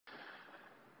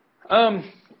I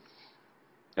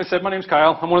said, my name's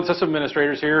Kyle. I'm one of the system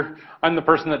administrators here. I'm the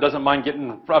person that doesn't mind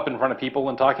getting up in front of people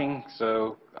and talking,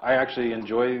 so I actually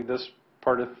enjoy this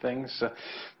part of things. So,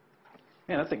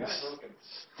 man, that thing is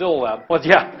still loud. Well,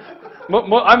 yeah.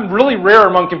 I'm really rare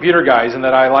among computer guys in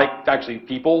that I like actually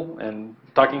people and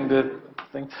talking to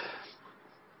things.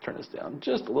 Turn this down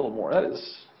just a little more. That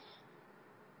is...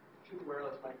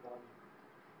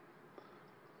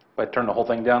 If I turn the whole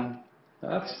thing down,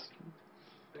 that's...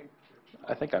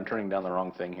 I think I'm turning down the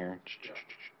wrong thing here.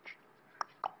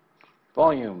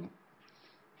 Volume.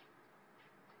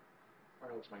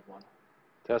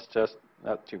 Test, test.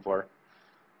 Not too far.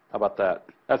 How about that?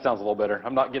 That sounds a little better.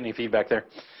 I'm not getting any feedback there.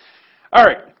 All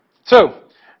right. So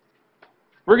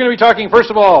we're going to be talking,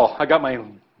 first of all, I got my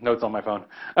notes on my phone,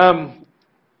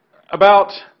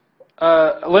 about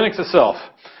Linux itself.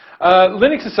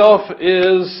 Linux itself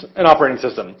is an operating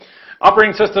system.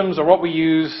 Operating systems are what we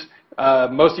use.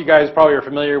 Most of you guys probably are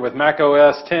familiar with Mac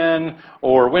OS 10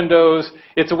 or Windows.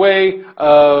 It's a way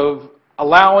of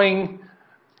allowing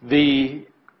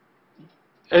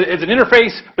it's an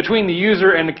interface between the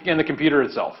user and the computer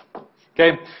itself.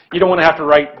 Okay? You don't want to have to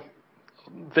write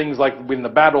things like in the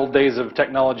bad old days of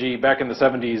technology back in the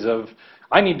 70s of,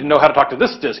 I need to know how to talk to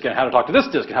this disk and how to talk to this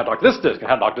disk and how to talk to this disk and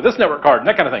how to talk to this network card and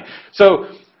that kind of thing. So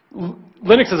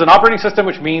Linux is an operating system,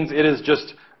 which means it is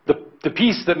just the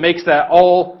piece that makes that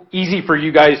all easy for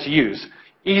you guys to use.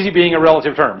 Easy being a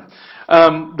relative term.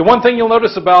 The one thing you'll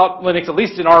notice about Linux, at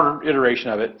least in our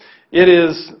iteration of it, it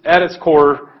is at its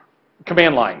core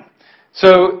command line.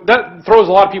 So that throws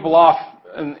a lot of people off,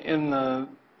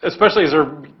 especially as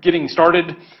they're getting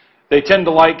started. They tend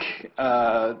to like,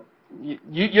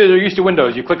 you're used to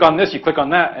Windows. You click on this, you click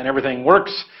on that, and everything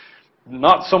works.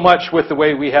 Not so much with the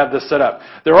way we have this set up.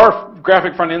 There are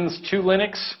graphic front ends to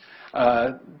Linux.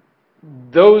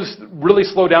 Those really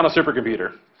slow down a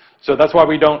supercomputer. So that's why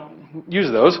we don't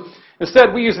use those.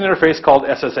 Instead, we use an interface called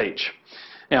SSH.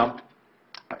 Now,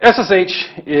 SSH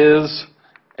is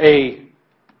a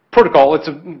protocol.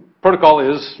 Protocol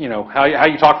is, how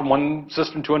you talk from one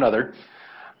system to another.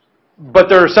 But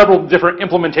there are several different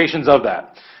implementations of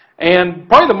that. And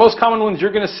probably the most common ones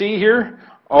you're going to see here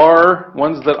are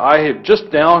ones that I have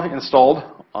just now installed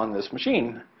on this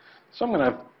machine. So I'm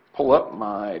going to pull up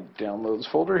my downloads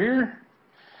folder here.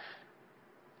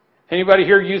 Anybody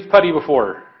here used PuTTY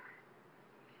before?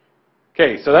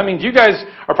 Okay, so that means you guys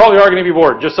are probably going to be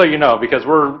bored, just so you know, because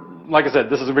like I said,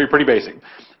 this is going to be pretty basic.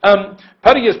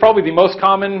 PuTTY is probably the most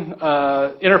common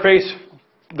interface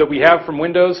that we have from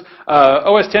Windows.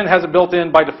 OS 10 has it built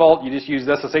in by default. You just use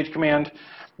the SSH command.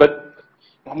 But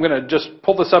I'm going to just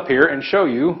pull this up here and show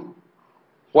you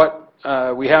what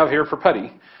we have here for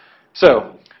PuTTY.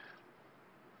 So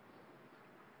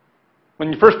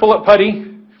when you first pull up PuTTY,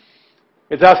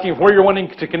 it's asking where you're wanting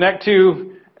to connect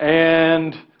to,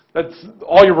 and that's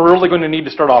all you're really going to need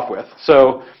to start off with.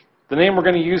 So the name we're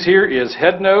going to use here is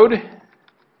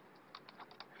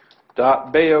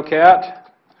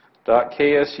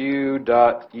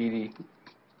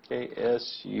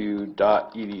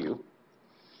headnode.beocat.ksu.edu.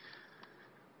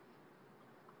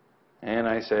 And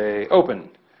I say open.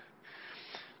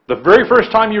 The very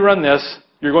first time you run this,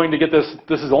 you're going to get this.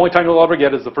 This is the only time you'll ever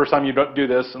get is the first time you do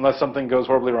this, unless something goes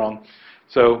horribly wrong.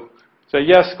 So say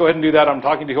yes, go ahead and do that. I'm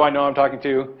talking to who I know I'm talking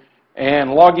to.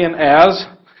 And log in as,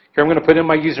 here I'm going to put in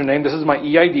my username. This is my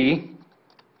EID.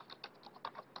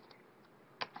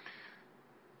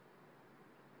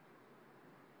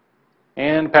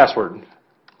 And password.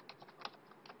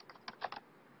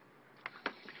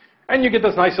 And you get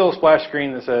this nice little splash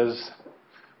screen that says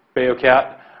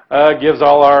Beocat. Gives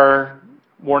all our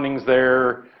warnings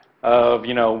there of,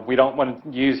 we don't want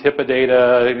to use HIPAA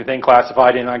data, anything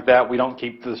classified, anything like that. We don't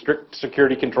keep the strict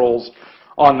security controls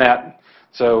on that.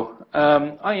 So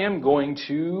I am going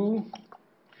to,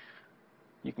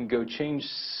 you can go change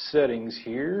settings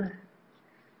here.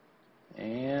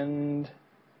 And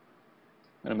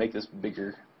I'm going to make this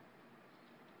bigger.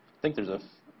 I think there's a... I'm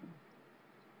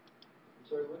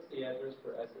sorry, what's the address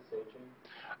for SSHing?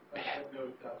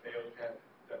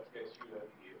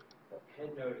 Headnode.beocat.ksu.edu.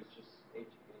 Headnode is just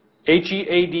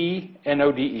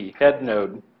H-E-A-D-N-O-D-E,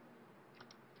 Headnode.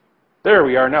 There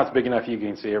we are. Now it's big enough you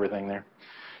can see everything there.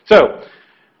 So,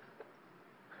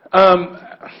 I'm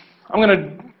going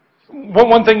to,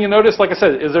 one thing you notice, like I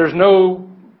said, is there's no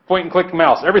point and click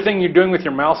mouse. Everything you're doing with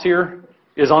your mouse here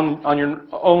is on your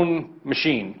own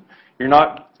machine. You're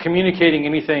not communicating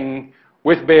anything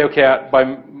with Beocat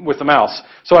with the mouse.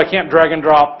 So I can't drag and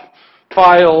drop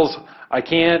files. I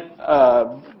can't,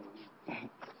 I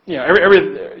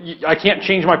can't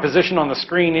change my position on the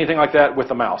screen, anything like that with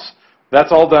the mouse.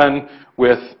 That's all done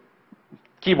with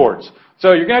keyboards.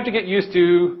 So you're going to have to get used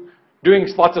to doing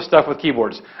lots of stuff with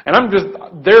keyboards. And I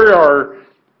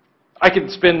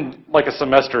could spend like a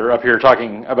semester up here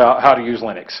talking about how to use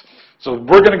Linux. So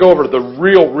we're going to go over the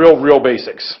real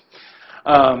basics.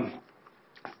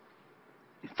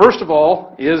 First of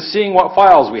all is seeing what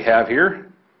files we have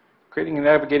here. Creating and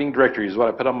navigating directories is what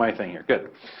I put on my thing here. Good.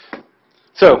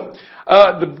 So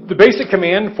the basic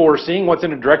command for seeing what's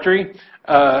in a directory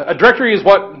is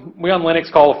what we on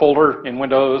Linux call a folder in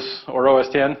Windows or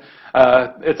OS X.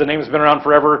 It's a name that's been around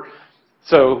forever.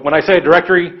 So when I say a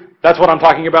directory, that's what I'm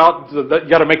talking about. You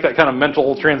got to make that kind of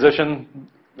mental transition.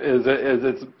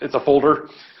 It's a folder.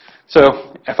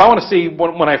 So if I want to see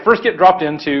when I first get dropped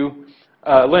into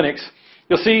Linux,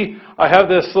 you'll see I have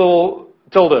this little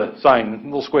tilde sign,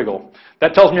 little squiggle.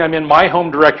 That tells me I'm in my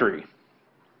home directory,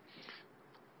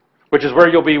 which is where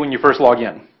you'll be when you first log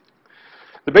in.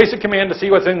 The basic command to see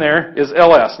what's in there is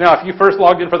ls. Now, if you first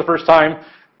logged in for the first time,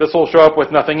 this will show up with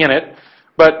nothing in it.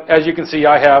 But as you can see,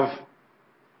 I have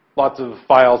lots of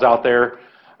files out there.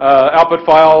 Output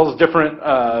files, different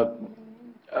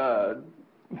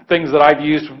things that I've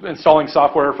used installing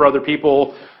software for other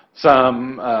people.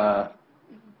 Some,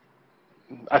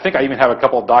 I think I even have a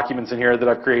couple of documents in here that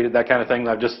I've created, that kind of thing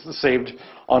that I've just saved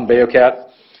on Beocat.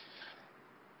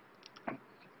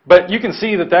 But you can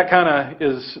see that kind of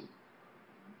is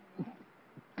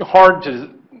hard to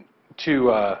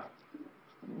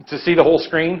see the whole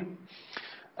screen.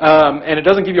 And it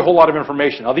doesn't give you a whole lot of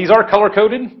information. Now, these are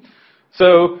color-coded.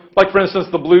 So, like for instance,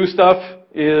 the blue stuff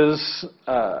is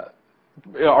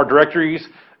our directories.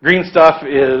 Green stuff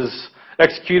is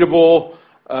executable.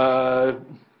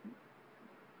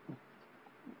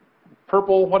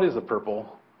 Purple, what is the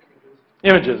purple?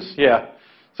 Images, yeah.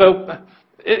 So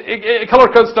it color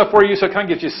codes stuff for you, so it kind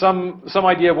of gives you some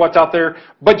idea of what's out there.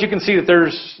 But you can see that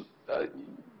there's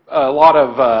a lot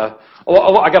of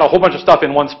I got a whole bunch of stuff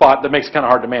in one spot that makes it kind of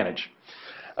hard to manage.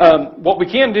 What we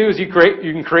can do is you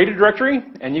can create a directory,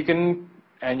 and you can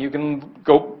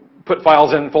go put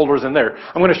files in folders in there.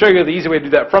 I'm going to show you the easy way to do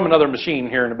that from another machine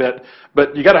here in a bit.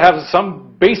 But you got to have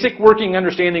some basic working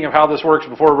understanding of how this works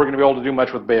before we're going to be able to do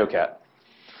much with Beocat.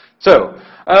 So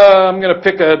I'm going to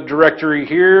pick a directory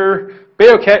here,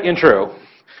 Beocat intro.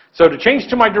 So to change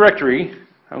to my directory,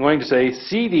 I'm going to say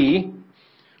cd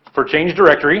for change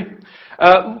directory.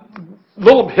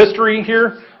 Little history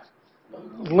here.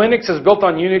 Linux is built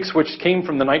on Unix, which came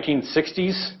from the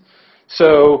 1960s.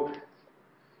 So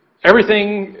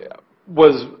everything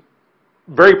was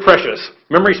very precious.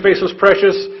 Memory space was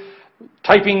precious.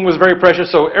 Typing was very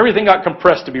precious. So everything got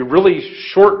compressed to be really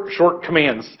short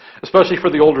commands, especially for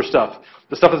the older stuff.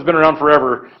 The stuff that's been around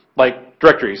forever, like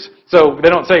directories. So they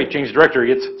don't say change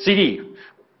directory, it's cd.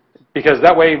 Because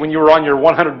that way, when you were on your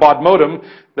 100 baud modem,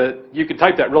 that you could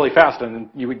type that really fast and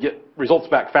you would get results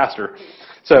back faster.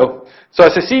 So I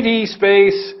say cd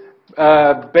space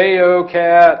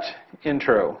Beocat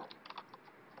intro.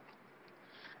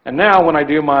 And now when I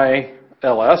do my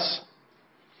ls,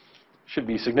 should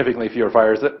be significantly fewer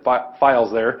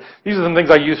files there. These are some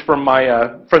things I used from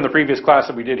the previous class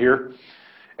that we did here.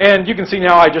 And you can see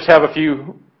now I just have a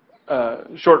few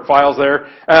short files there.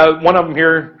 One of them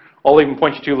here, I'll even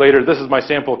point you to later. This is my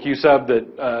sample QSub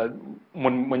that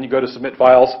when you go to submit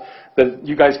files, that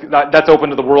you guys, that's open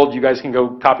to the world. You guys can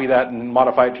go copy that and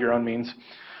modify it to your own means.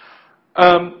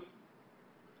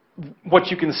 What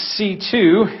you can see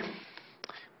too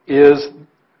is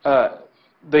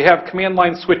they have command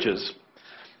line switches.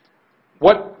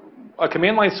 What a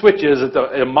command line switch is,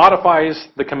 it modifies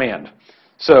the command.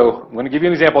 So I'm going to give you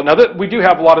an example. Now that we do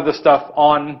have a lot of this stuff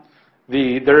on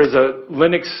there is a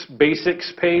Linux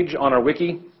basics page on our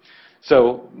wiki.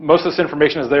 So most of this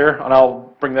information is there, and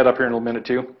I'll bring that up here in a minute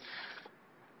too.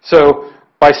 So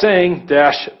by saying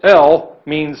 -L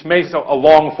means makes a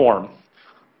long form.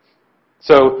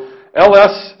 So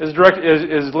ls is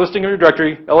listing of your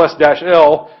directory,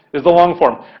 ls-l is the long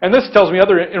form. And this tells me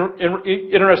other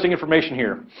interesting information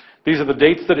here. These are the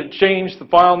dates that it changed, the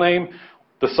file name,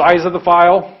 the size of the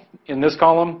file in this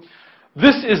column.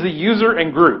 This is the user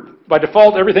and group. By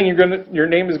default, everything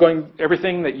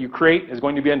everything that you create is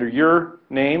going to be under your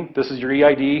name. This is your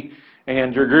EID,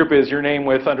 and your group is your name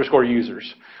with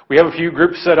 _users. We have a few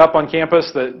groups set up on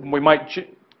campus that we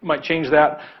might change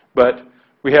that, but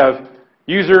we have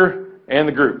user and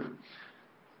the group.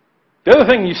 The other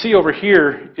thing you see over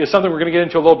here is something we're going to get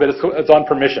into a little bit. It's on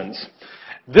permissions.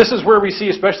 This is where we see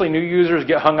especially new users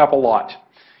get hung up a lot,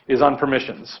 is on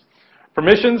permissions.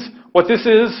 Permissions, what this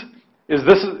is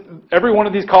every one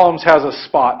of these columns has a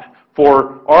spot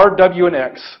for R, W, and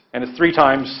X, and it's 3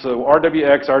 times, so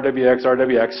RWX, RWX,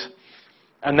 RWX.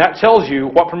 And that tells you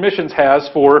what permissions has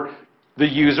for the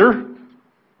user,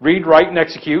 read, write, and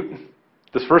execute.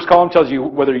 This first column tells you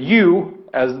whether you,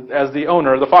 as the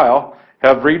owner of the file,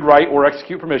 have read, write, or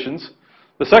execute permissions.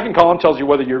 The second column tells you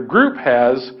whether your group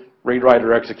has read, write,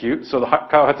 or execute. So the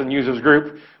Kyle Hudson users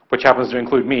group, which happens to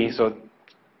include me, so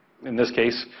in this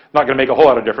case, not going to make a whole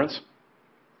lot of difference.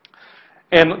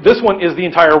 And this one is the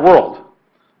entire world.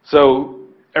 So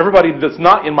everybody that's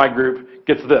not in my group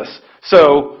gets this.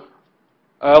 So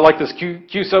like this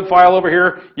Q sub file over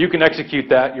here, you can execute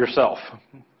that yourself.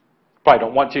 Probably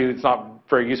don't want to. It's not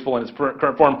very useful in its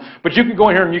current form. But you could go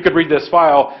in here and you could read this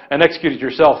file and execute it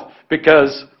yourself,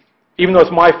 because even though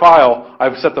it's my file,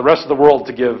 I've set the rest of the world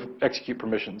to give execute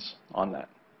permissions on that.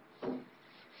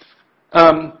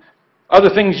 Other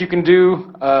things you can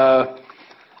do.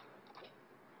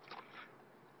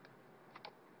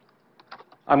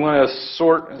 I'm going to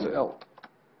sort.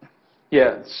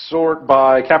 Sort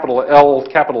by capital L,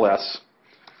 capital S.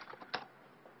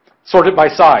 Sort it by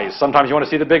size. Sometimes you want to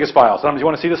see the biggest file. Sometimes you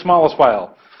want to see the smallest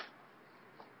file.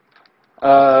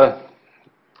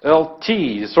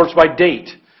 LT sorts by date.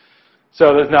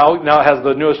 So that now it has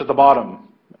the newest at the bottom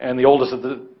and the oldest at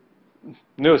the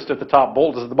newest at the top,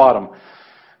 oldest at the bottom.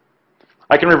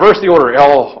 I can reverse the order.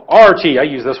 LRT. I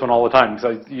use this one all the time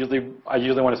because I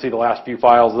usually want to see the last few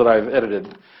files that I've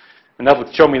edited. And that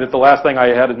would show me that the last thing I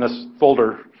had in this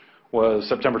folder was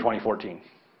September 2014.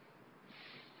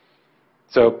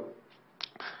 So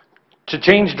to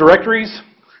change directories,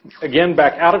 again,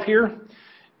 back out of here,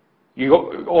 you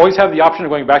always have the option of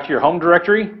going back to your home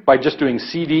directory by just doing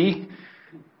CD,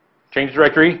 change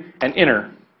directory, and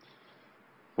enter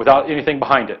without anything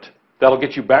behind it. That'll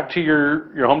get you back to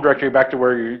your home directory, back to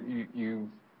where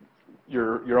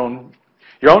your own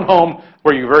home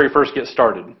where you very first get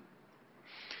started.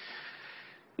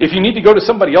 If you need to go to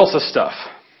somebody else's stuff,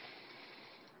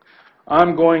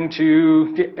 I'm going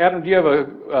to, Adam, do you have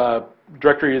a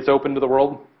directory that's open to the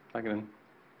world? Okay.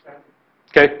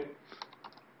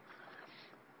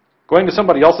 Going to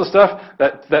somebody else's stuff,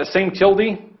 that same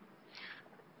tilde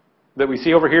that we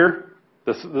see over here,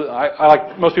 I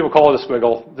like, most people call it a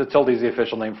squiggle. The tilde is the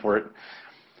official name for it.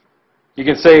 You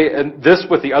can say this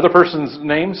with the other person's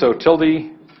name, so tilde,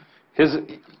 his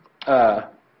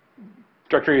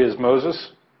directory is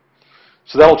Moses.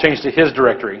 So that'll change to his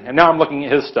directory. And now I'm looking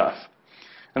at his stuff.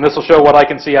 And this will show what I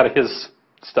can see out of his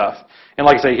stuff. And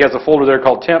like I say, he has a folder there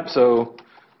called temp, so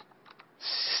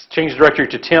change directory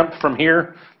to temp from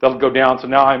here. That'll go down. So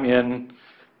now I'm in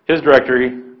his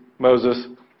directory,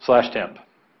 Moses/temp.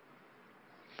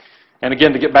 And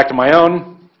again, to get back to my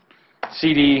own,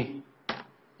 CD,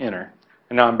 enter.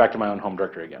 And now I'm back to my own home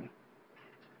directory again.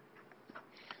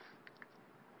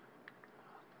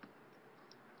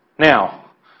 Now,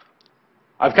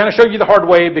 I've kind of showed you the hard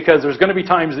way because there's going to be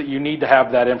times that you need to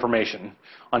have that information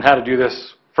on how to do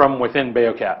this from within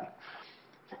Beocat.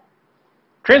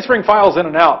 Transferring files in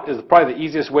and out is probably the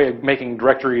easiest way of making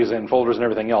directories and folders and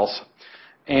everything else.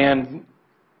 And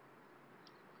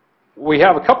we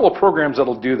have a couple of programs that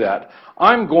will do that.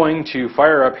 I'm going to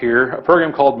fire up here a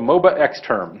program called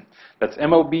MobaXterm. That's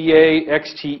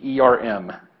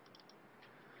MobaXterm.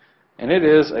 And it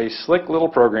is a slick little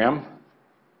program.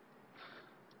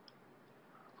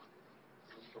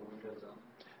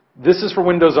 This is for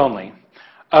Windows only.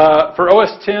 For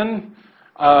OS X,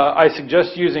 I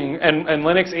suggest using, and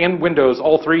Linux and Windows,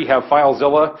 all three have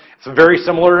FileZilla. It's very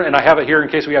similar, and I have it here in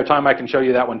case we have time. I can show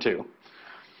you that one too.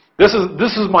 This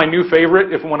is my new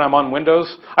favorite when I'm on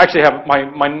Windows. I actually have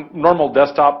my normal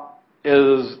desktop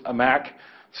is a Mac,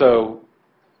 so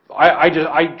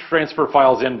I transfer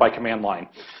files in by command line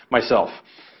myself.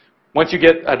 Once you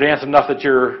get advanced enough that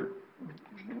you're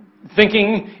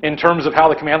thinking in terms of how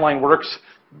the command line works,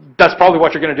 that's probably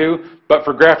what you're going to do. But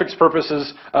for graphics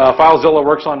purposes, FileZilla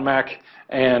works on Mac,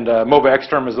 and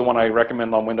MobaXterm is the one I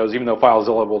recommend on Windows, even though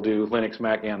FileZilla will do Linux,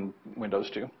 Mac, and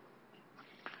Windows too.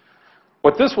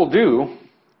 What this will do,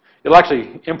 it'll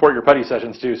actually import your PuTTY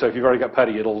sessions too. So if you've already got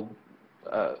PuTTY, it'll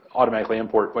automatically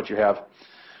import what you have.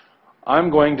 I'm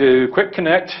going to quick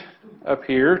connect up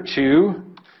here to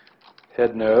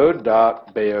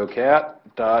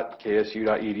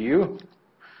headnode.beocat.ksu.edu,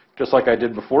 just like I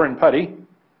did before in PuTTY.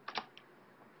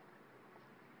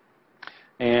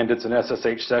 And it's an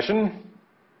SSH session.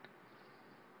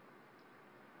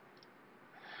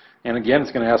 And again,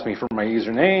 it's going to ask me for my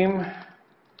username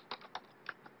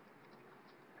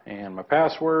and my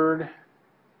password.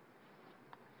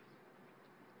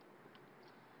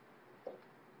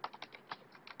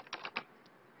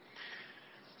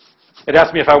 It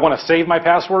asks me if I want to save my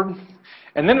password.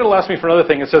 And then it'll ask me for another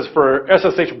thing. It says for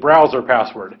SSH browser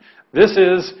password. This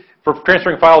is for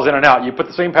transferring files in and out. You put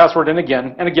the same password in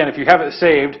again. And again, if you have it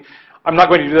saved, I'm not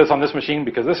going to do this on this machine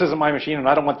because this isn't my machine and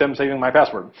I don't want them saving my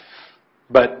password.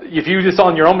 But if you do this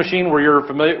on your own machine where you're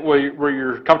familiar, where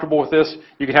you're comfortable with this,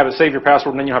 you can have it save your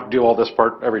password and then you have to do all this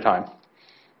part every time.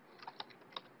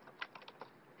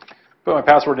 Put my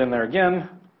password in there again.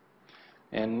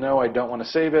 And no, I don't want to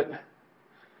save it.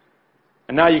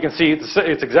 And now you can see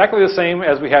it's exactly the same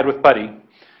as we had with PuTTY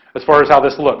as far as how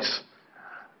this looks.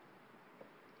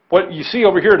 What you see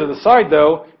over here to the side,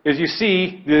 though, is you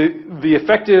see the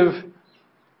effective,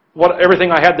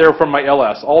 everything I had there from my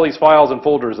LS, all these files and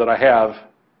folders that I have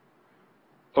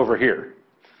over here.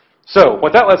 So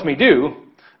what that lets me do,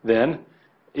 then,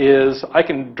 is I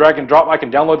can drag and drop, I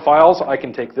can download files. I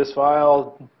can take this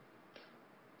file.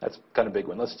 That's kind of a big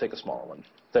one. Let's take a smaller one.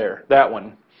 There, that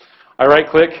one. I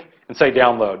right-click and say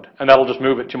download, and that'll just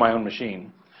move it to my own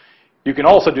machine. You can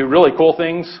also do really cool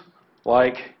things,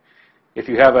 like if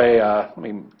you have a, let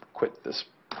me quit this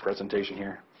presentation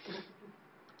here.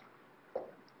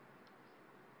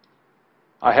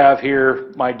 I have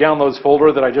here my downloads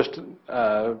folder that I just,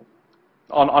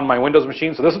 on my Windows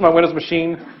machine. So this is my Windows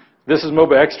machine. This is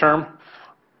MOBA Xterm.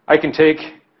 I can take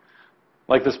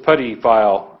like this PuTTY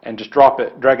file and just drop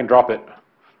it, drag and drop it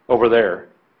over there.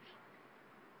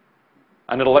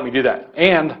 And it'll let me do that.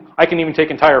 And I can even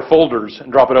take entire folders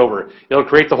and drop it over. It'll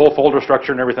create the whole folder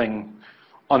structure and everything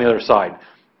on the other side.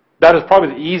 That is probably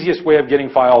the easiest way of getting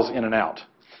files in and out.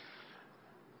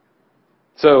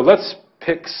 So let's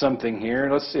pick something here.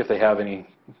 Let's see if they have any.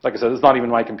 Like I said, it's not even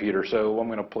my computer, so I'm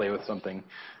going to play with something.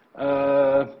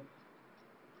 Here,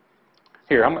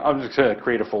 I'm just going to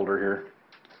create a folder here.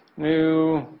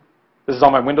 New. This is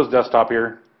on my Windows desktop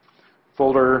here.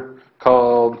 Folder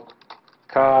called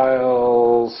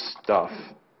Kyle's Stuff.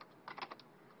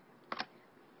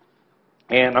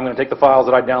 And I'm going to take the files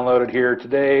that I downloaded here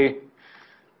today.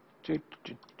 I'm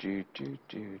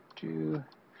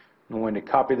going to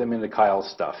copy them into Kyle's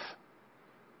Stuff.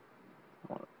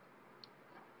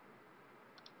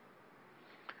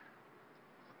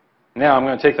 Now I'm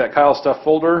going to take that Kyle's Stuff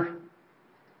folder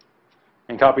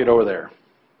and copy it over there.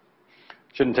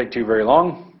 Shouldn't take too very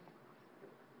long.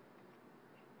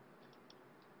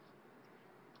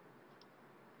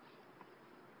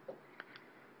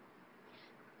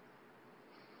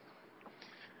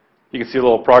 You can see a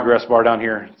little progress bar down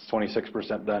here. It's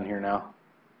 26% done here now.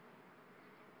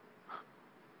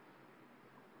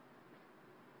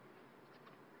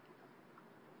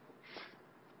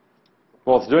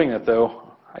 While it's doing that,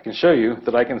 though, I can show you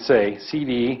that I can say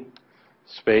cd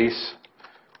space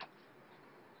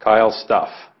Kyle's Stuff.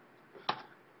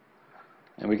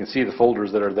 And we can see the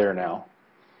folders that are there now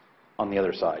on the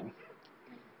other side.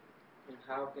 And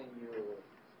how can you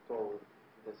code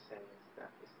the same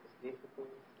stuff? Is difficult?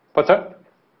 What's that?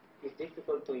 It's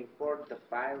difficult to import the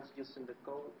files using the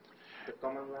code, the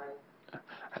command line?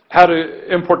 How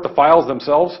to import the files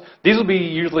themselves. These will be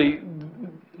usually,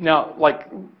 now,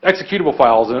 like executable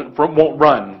files won't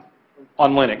run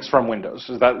on Linux from Windows.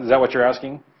 Is that what you're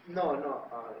asking? No.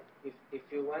 If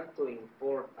you want to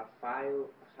import a file,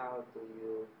 how do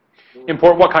you do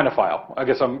Import what kind of file? I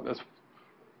guess I don't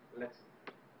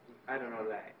know,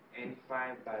 like any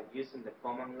file, but using the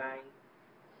command line?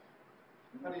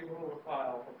 How do you move a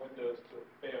file from Windows to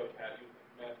Beocat using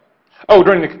the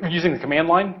command line? Oh, using the command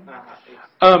line?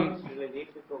 It's really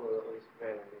difficult or it's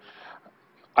very...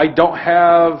 I don't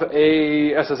have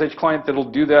a SSH client that'll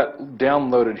do that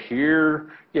downloaded here.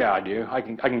 Yeah, I do. I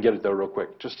can get it though real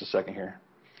quick. Just a second here.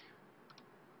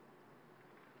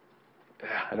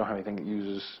 I don't have anything that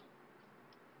uses.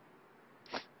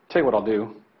 Tell you what I'll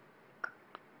do.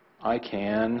 I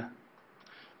can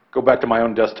go back to my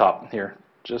own desktop here.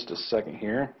 Just a second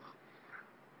here.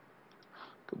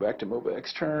 Go back to MOBA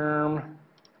Xterm.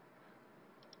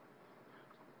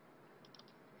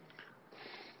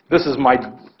 This is my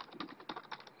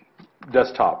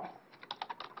desktop.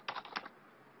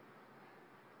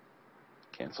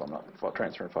 Cancel, I'm not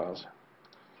transferring files.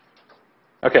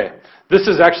 Okay, this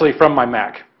is actually from my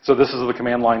Mac. So this is the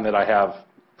command line that I have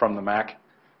from the Mac.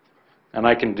 And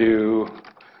I can do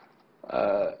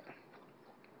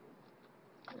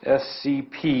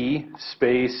SCP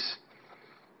space,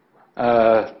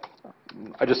 I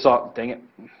just saw, dang it,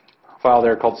 a file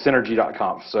there called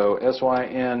synergy.conf. So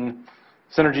SYN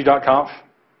synergy.conf.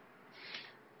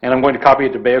 And I'm going to copy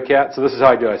it to Beocat. So this is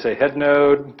how I do it. I say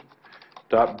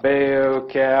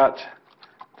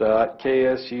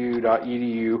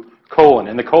headnode.beocat.ksu.edu :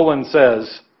 and the colon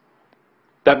says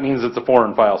that means it's a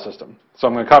foreign file system. So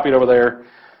I'm going to copy it over there.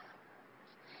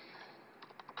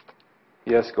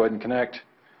 Yes, go ahead and connect.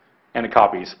 And it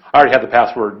copies. I already had the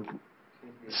password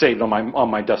saved on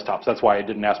my desktops. That's why it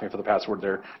didn't ask me for the password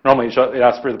there. Normally it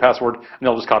asks for the password, and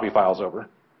they'll just copy files over.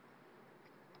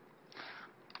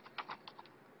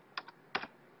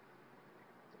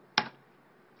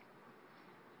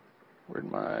 Where'd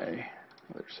my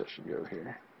other session go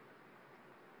here?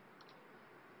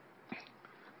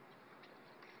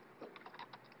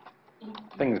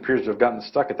 Thing appears to have gotten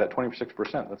stuck at that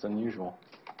 26%. That's unusual.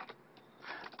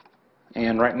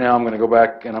 And right now I'm going to go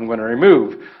back and I'm going to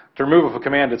remove. To remove a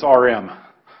command, it's RM.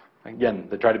 Again,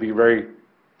 they try to be very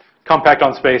compact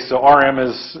on space, so RM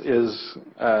is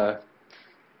to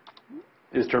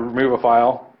remove a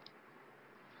file.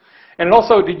 And it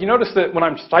also, did you notice that when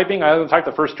I'm typing, I only type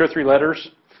the first 2 or 3 letters,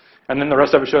 and then the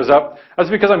rest of it shows up? That's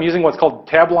because I'm using what's called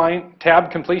tab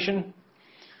completion.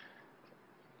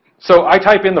 So I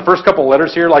type in the first couple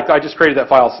letters here, like I just created that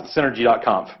file,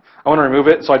 synergy.conf. I want to remove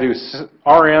it, so I do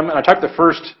RM, and I type the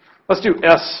first, let's do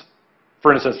S,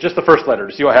 for instance, just the first letter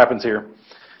to see what happens here.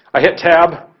 I hit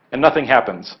tab, and nothing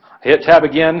happens. I hit tab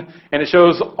again, and it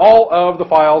shows all of the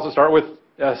files that start with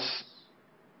S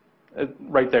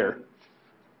right there.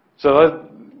 So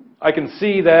I can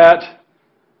see that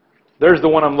there's the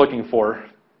one I'm looking for.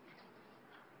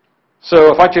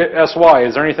 So if I hit SY,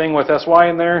 is there anything with SY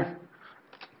in there?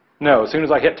 No. As soon as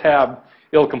I hit tab,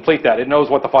 it'll complete that. It knows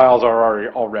what the files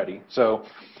are already. So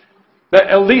that,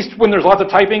 at least when there's lots of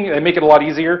typing, they make it a lot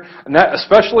easier. And that,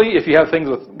 especially if you have things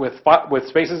with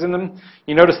spaces in them.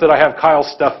 You notice that I have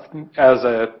Kyle's stuff has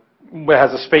a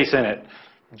space in it.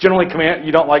 Generally,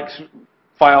 you don't like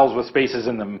files with spaces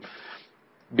in them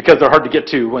because they're hard to get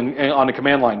to on a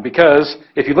command line. Because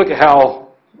if you look at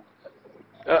how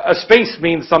a space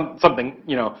means something,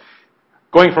 you know,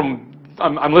 going from,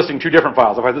 I'm listing 2 different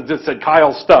files. If I just said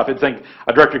Kyle's stuff, it'd think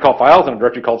a directory called files and a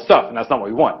directory called stuff, and that's not what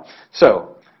we want.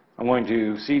 So I'm going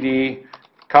to cd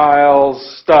Kyle's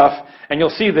stuff, and you'll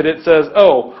see that it says,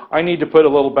 oh, I need to put a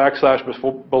little backslash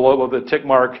below the tick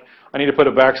mark. I need to put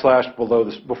a backslash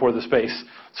before the space.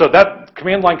 So that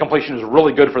command line completion is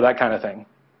really good for that kind of thing.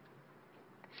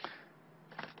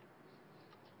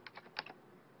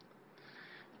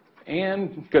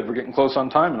 And good, we're getting close on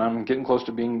time, and I'm getting close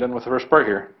to being done with the first part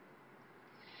here.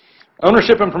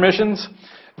 Ownership and permissions.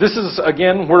 This is,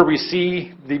 again, where we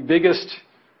see the biggest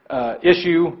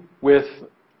issue with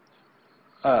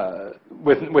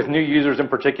new users in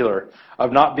particular,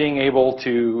 of not being able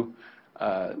to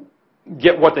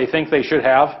get what they think they should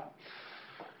have.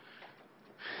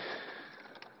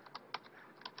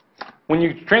 When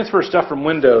you transfer stuff from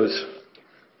Windows,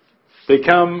 they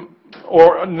come,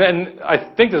 and I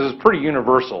think this is pretty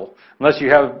universal, unless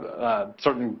you have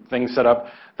certain things set up,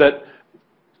 that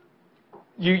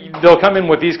they'll come in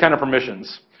with these kind of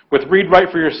permissions, with read write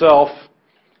for yourself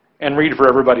and read for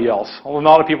everybody else. Well, a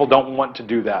lot of people don't want to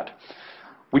do that.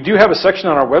 We do have a section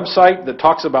on our website that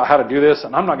talks about how to do this,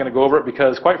 and I'm not going to go over it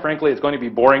because, quite frankly, it's going to be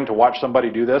boring to watch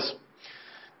somebody do this.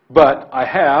 But I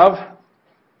have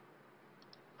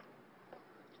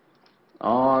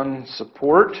on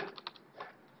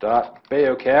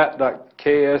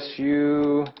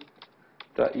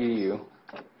support.beocat.ksu.edu.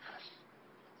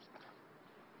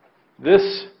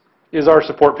 This is our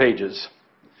support pages.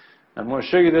 I'm going to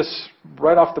show you this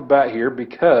right off the bat here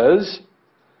because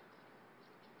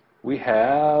we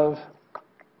have,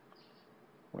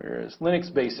 where is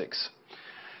Linux Basics?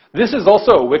 This is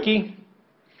also a wiki.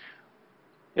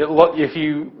 If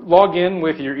you log in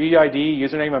with your EID,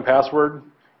 username and password,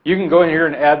 you can go in here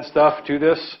and add stuff to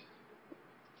this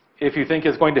if you think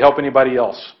it's going to help anybody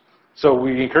else. So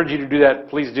we encourage you to do that.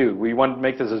 Please do. We want to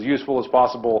make this as useful as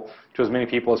possible to as many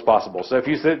people as possible. So if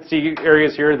you see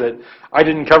areas here that I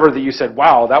didn't cover that you said,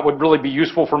 wow, that would really be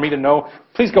useful for me to know,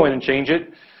 please go in and change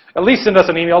it. At least send us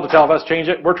an email to tell us change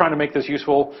it. We're trying to make this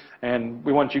useful, and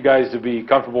we want you guys to be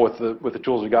comfortable with the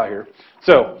tools we got here.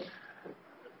 So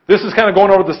this is kind of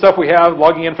going over the stuff we have,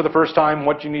 logging in for the first time,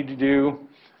 what you need to do,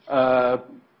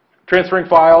 transferring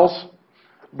files.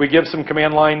 We give some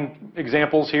command line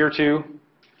examples here too.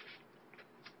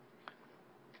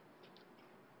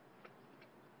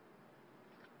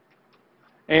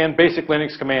 And basic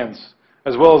Linux commands,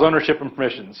 as well as ownership and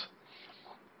permissions.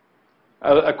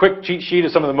 A quick cheat sheet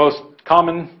of some of the most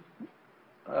common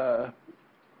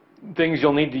things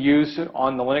you'll need to use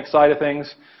on the Linux side of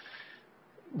things.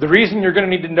 The reason you're going to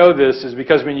need to know this is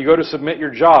because when you go to submit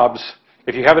your jobs,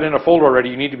 if you have it in a folder already,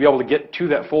 you need to be able to get to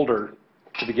that folder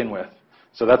to begin with.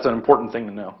 So that's an important thing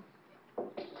to know.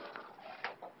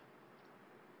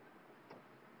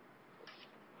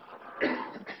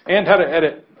 And how to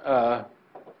edit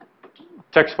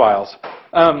text files.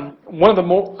 One of the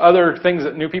other things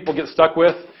that new people get stuck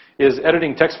with is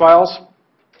editing text files.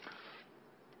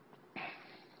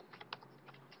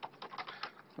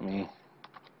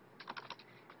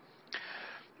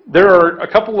 There are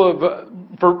a couple of,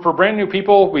 for brand new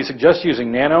people, we suggest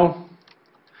using Nano.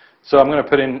 So I'm going to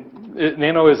put in,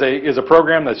 Nano is a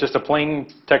program that's just a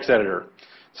plain text editor.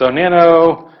 So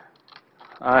Nano,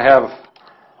 I have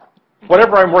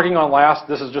whatever I'm working on last.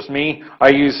 This is just me. I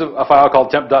use a file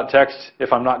called temp.txt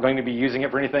if I'm not going to be using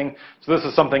it for anything. So this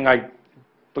is something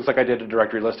looks like I did a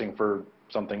directory listing for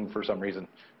something for some reason.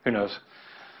 Who knows?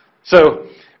 So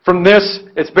from this,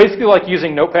 it's basically like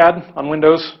using Notepad on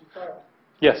Windows.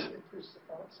 Yes.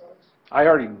 I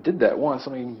already did that once.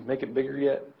 Let me make it bigger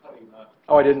yet.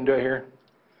 Oh, I didn't do it here.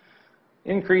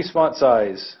 Increase font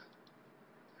size.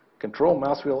 Control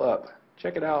mouse wheel up.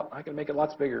 Check it out. I can make it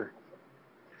lots bigger.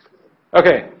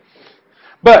 Okay.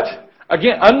 But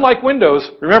again, unlike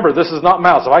Windows, remember this is not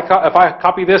mouse. If I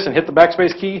copy this and hit the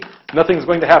backspace key, nothing's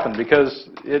going to happen because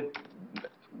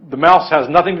the mouse has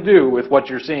nothing to do with what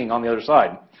you're seeing on the other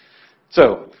side.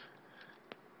 So,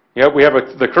 yep, we have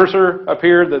the cursor up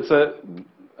here that's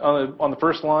on the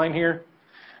first line here,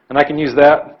 and I can use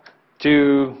that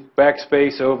to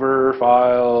backspace over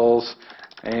files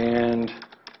and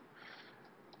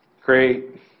create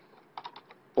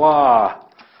blah.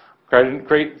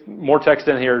 Create more text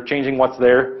in here, changing what's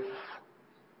there.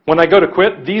 When I go to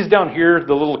quit, these down here,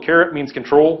 the little caret means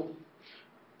control.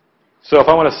 So if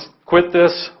I want to quit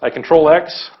this, I control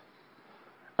X,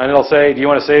 and it'll say, do you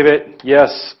want to save it?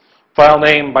 Yes. File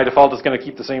name, by default, is going to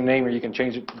keep the same name, or you can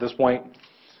change it at this point.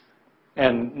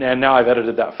 And now I've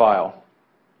edited that file.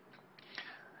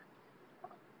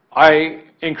 I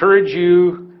encourage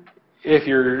you, if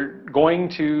you're going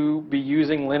to be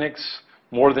using Linux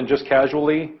more than just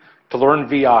casually, to learn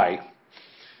VI.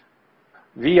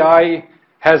 VI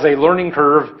has a learning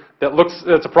curve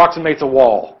that approximates a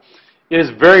wall. It is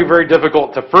very, very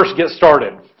difficult to first get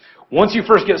started. Once you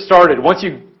first get started, once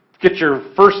you get your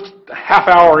first half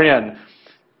hour in,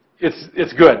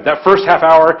 it's good. That first half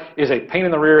hour is a pain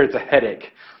in the rear, it's a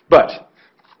headache. But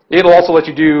it'll also let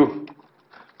you do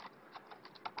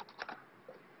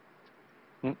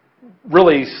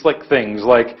really slick things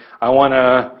like I want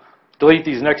to delete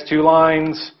these next 2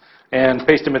 lines and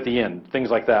paste them at the end, things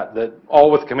like that,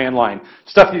 all with command line.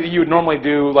 Stuff that you would normally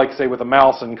do, like say with a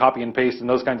mouse and copy and paste and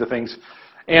those kinds of things,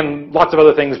 and lots of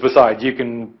other things besides.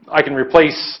 I can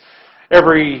replace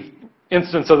every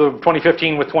instance of the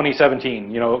 2015 with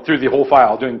 2017, through the whole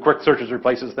file, doing quick searches,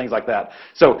 replaces, things like that.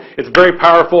 So it's very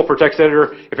powerful for text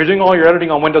editor. If you're doing all your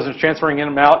editing on Windows and transferring in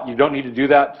and out, you don't need to do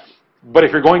that. But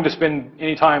if you're going to spend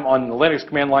any time on the Linux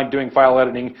command line doing file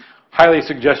editing, highly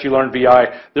suggest you learn VI.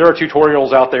 There are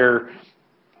tutorials out there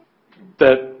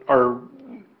that are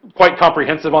quite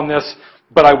comprehensive on this,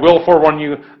 but I will forewarn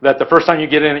you that the first time you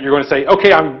get in it, you're going to say,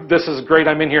 okay, this is great,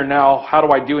 I'm in here now, how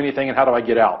do I do anything and how do I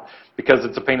get out? Because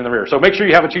it's a pain in the rear. So make sure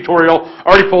you have a tutorial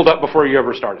already pulled up before you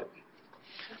ever start it.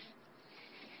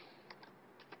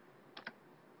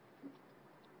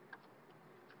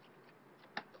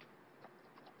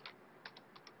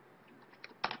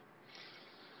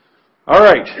 All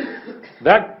right,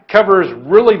 that covers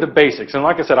really the basics. And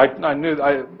like I said, I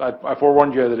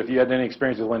forewarned you that if you had any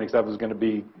experience with Linux, that was going to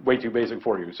be way too basic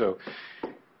for you. So,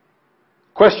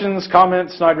 questions,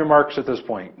 comments, snide remarks at this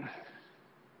point?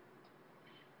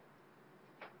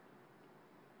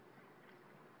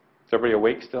 Is everybody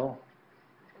awake still?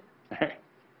 Okay.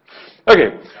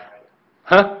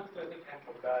 Huh?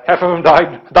 Half of them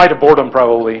died of boredom,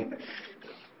 probably.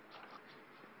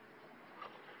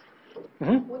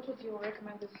 Mm-hmm. What would you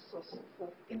recommend as a source for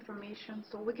information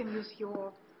so we can use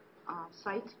your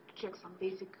site to check some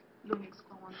basic Linux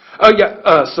commands? Oh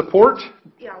yeah, support.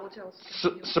 Yeah, what else?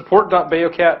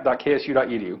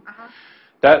 Support.beocat.ksu.edu.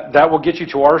 That will get you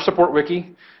to our support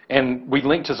wiki, and we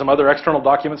link to some other external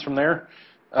documents from there.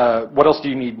 What else do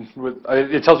you need?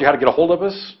 It tells you how to get a hold of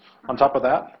us. On top of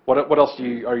that, what else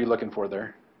are you looking for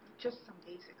there? Just some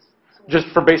basics. So just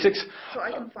for basics. So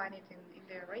I can find it in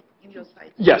there, right? In your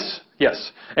site. Yes,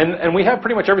 yes. And we have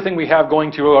pretty much everything we have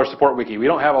going to our support wiki. We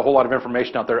don't have a whole lot of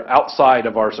information out there outside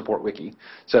of our support wiki.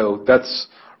 So that's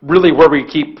really where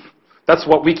that's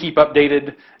what we keep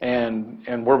updated and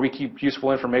where we keep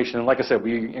useful information. And like I said,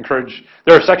 we encourage,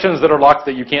 there are sections that are locked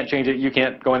that you can't change it. You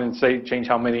can't go in and change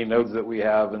how many nodes that we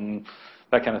have and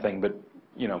that kind of thing. But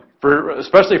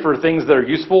especially for things that are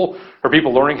useful for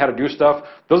people learning how to do stuff,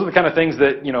 those are the kind of things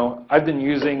that, I've been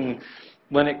using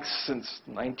Linux since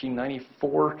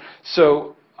 1994,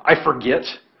 so I forget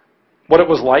what it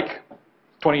was like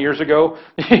 20 years ago,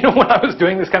 when I was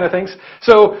doing these kind of things.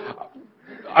 So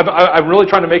I'm really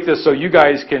trying to make this so you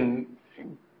guys can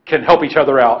help each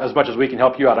other out as much as we can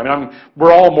help you out. I mean,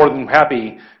 we're all more than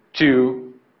happy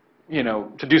to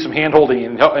to do some hand-holding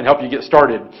and help you get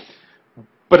started.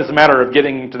 But it's a matter of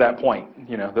getting to that point,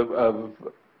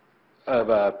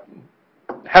 of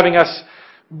having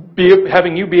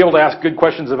you be able to ask good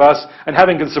questions of us and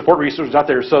having good support resources out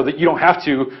there so that you don't have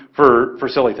to for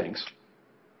silly things.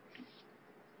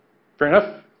 Fair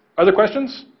enough? Other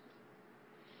questions?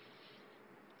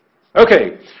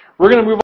 Okay, we're going to move on.